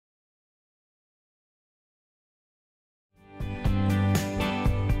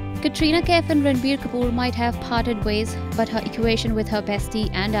Katrina Kaif and Ranbir Kapoor might have parted ways, but her equation with her bestie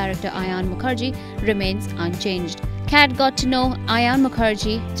and director Ayan Mukerji remains unchanged. Kat got to know Ayan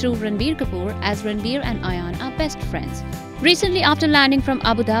Mukerji through Ranbir Kapoor, as Ranbir and Ayan are best friends. Recently, after landing from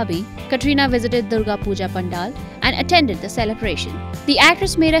Abu Dhabi, Katrina visited Durga Puja Pandal and attended the celebration. The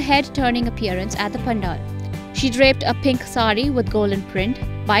actress made a head-turning appearance at the Pandal. She draped a pink sari with golden print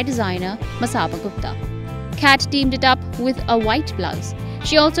by designer Masaba Gupta. Kat teamed it up with a white blouse.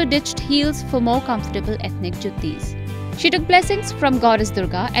 She also ditched heels for more comfortable ethnic juttis. She took blessings from goddess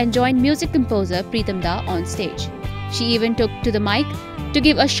Durga and joined music composer Pritam Da on stage. She even took to the mic to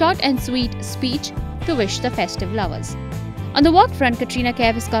give a short and sweet speech to wish the festive lovers. On the work front, Katrina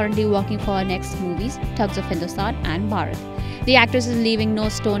Kaif is currently working for her next movies, Thugs of Hindostan and Bharat. The actress is leaving no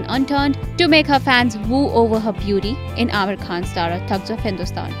stone unturned to make her fans woo over her beauty in Aamir Khan's starrer Thugs of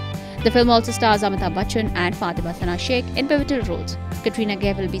Hindostan. The film also stars Amitabh Bachchan and Fatima Sana Sheikh in pivotal roles. Katrina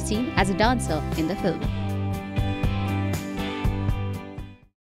Kaif will be seen as a dancer in the film.